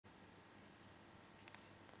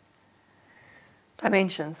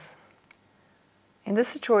Dimensions. In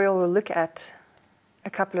this tutorial, we'll look at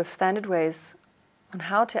a couple of standard ways on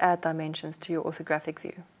how to add dimensions to your orthographic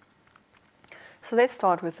view. So let's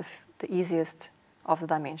start with the easiest of the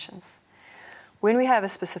dimensions. When we have a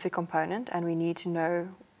specific component and we need to know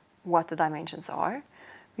what the dimensions are,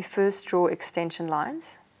 we first draw extension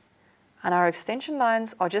lines. And our extension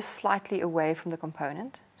lines are just slightly away from the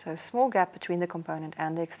component, so a small gap between the component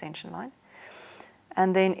and the extension line.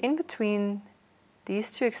 And then in between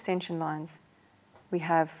these two extension lines, we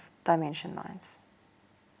have dimension lines.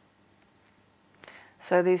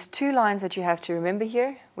 So there's two lines that you have to remember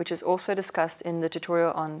here, which is also discussed in the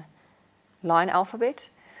tutorial on line alphabet.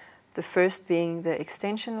 The first being the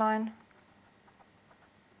extension line,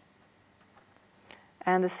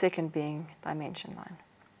 and the second being dimension line.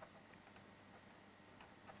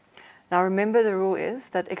 Now remember, the rule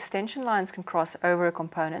is that extension lines can cross over a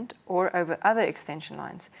component or over other extension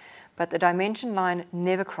lines, but the dimension line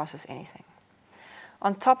never crosses anything.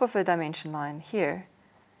 On top of the dimension line here,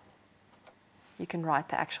 you can write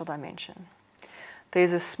the actual dimension.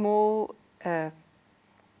 There's a small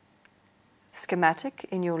schematic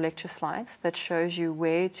in your lecture slides that shows you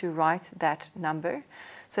where to write that number.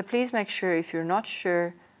 So please make sure, if you're not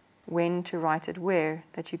sure when to write it where,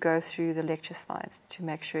 that you go through the lecture slides to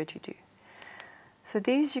make sure that you do. So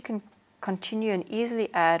these you can continue and easily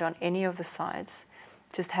add on any of the sides,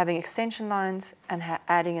 just having extension lines and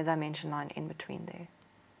adding a dimension line in between there.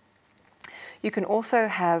 You can also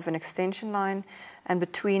have an extension line, and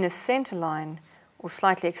between a center line, or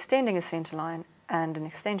slightly extending a center line and an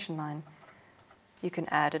extension line, you can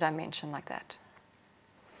add a dimension like that.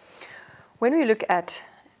 When we look at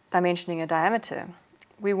dimensioning a diameter,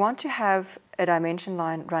 we want to have a dimension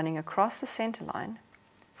line running across the center line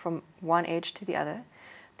from one edge to the other.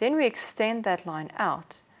 Then we extend that line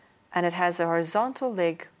out, and it has a horizontal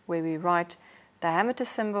leg where we write diameter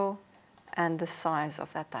symbol and the size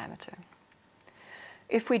of that diameter.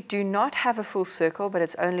 If we do not have a full circle, but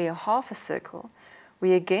it's only a half a circle,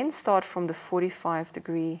 we again start from the 45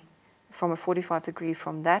 degree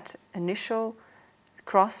from that initial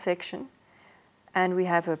cross section, and we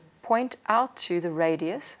have a point out to the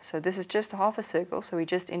radius. So this is just half a circle, so we're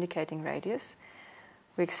just indicating radius.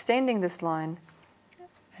 We're extending this line,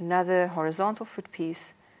 another horizontal foot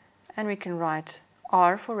piece, and we can write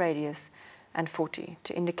R for radius and 40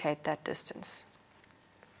 to indicate that distance.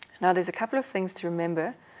 Now there's a couple of things to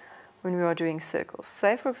remember when we are doing circles.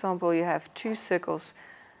 Say, for example, you have two circles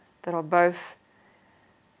that are both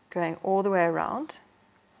going all the way around.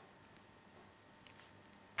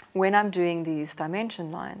 When I'm doing these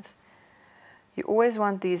dimension lines, you always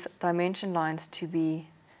want these dimension lines to be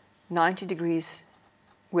 90 degrees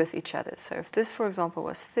with each other. So if this, for example,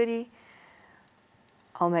 was 30,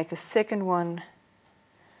 I'll make a second one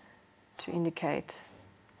to indicate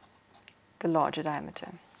the larger diameter.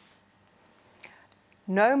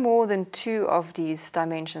 No more than two of these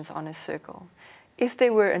dimensions on a circle. If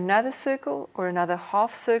there were another circle or another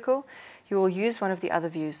half circle, you will use one of the other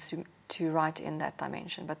views to write in that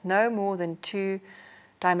dimension, but no more than two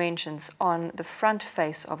dimensions on the front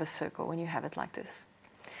face of a circle when you have it like this.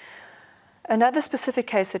 Another specific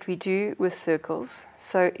case that we do with circles,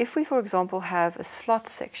 so if we, for example, have a slot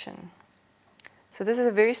section, so this is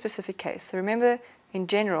a very specific case. So remember, in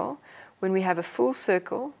general, when we have a full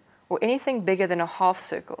circle or anything bigger than a half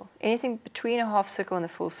circle, anything between a half circle and a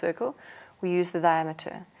full circle, we use the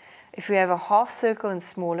diameter. If we have a half circle and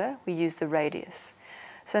smaller, we use the radius.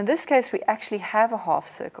 So in this case, we actually have a half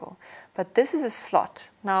circle, but this is a slot.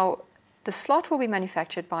 Now, the slot will be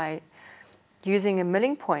manufactured by using a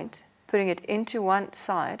milling point, putting it into one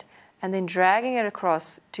side, and then dragging it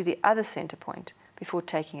across to the other center point before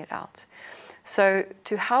taking it out. So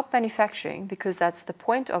to help manufacturing, because that's the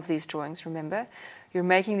point of these drawings, remember, you're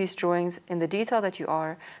making these drawings in the detail that you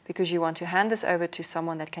are because you want to hand this over to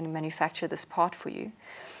someone that can manufacture this part for you.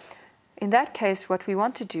 In that case, what we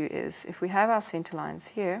want to do is, if we have our center lines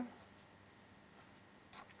here,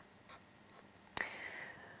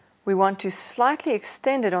 we want to slightly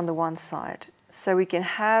extend it on the one side so we can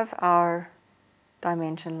have our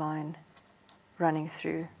dimension line running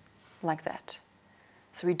through like that.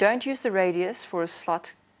 So we don't use the radius for a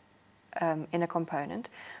slot in a component,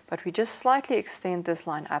 but we just slightly extend this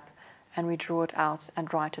line up and we draw it out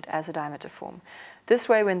and write it as a diameter form. This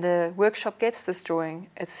way, when the workshop gets this drawing,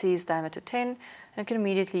 it sees diameter 10 and can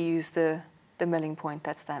immediately use the milling point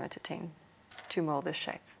that's diameter 10 to mold this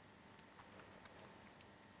shape.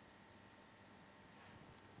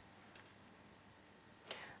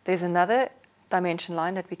 There's another dimension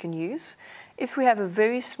line that we can use. If we have a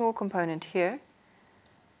very small component here,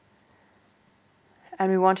 and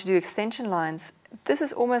we want to do extension lines, this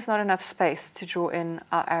is almost not enough space to draw in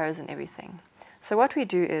our arrows and everything. So what we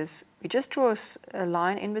do is we just draw a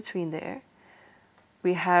line in between there.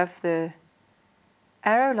 We have the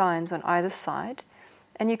arrow lines on either side,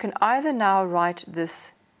 and you can either now write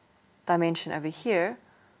this dimension over here,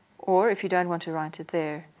 or if you don't want to write it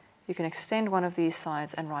there, you can extend one of these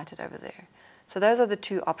sides and write it over there. So those are the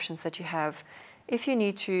two options that you have if you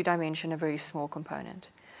need to dimension a very small component.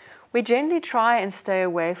 We generally try and stay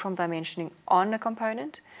away from dimensioning on a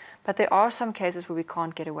component, but there are some cases where we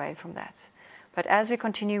can't get away from that. But as we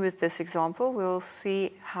continue with this example, we'll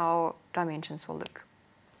see how dimensions will look.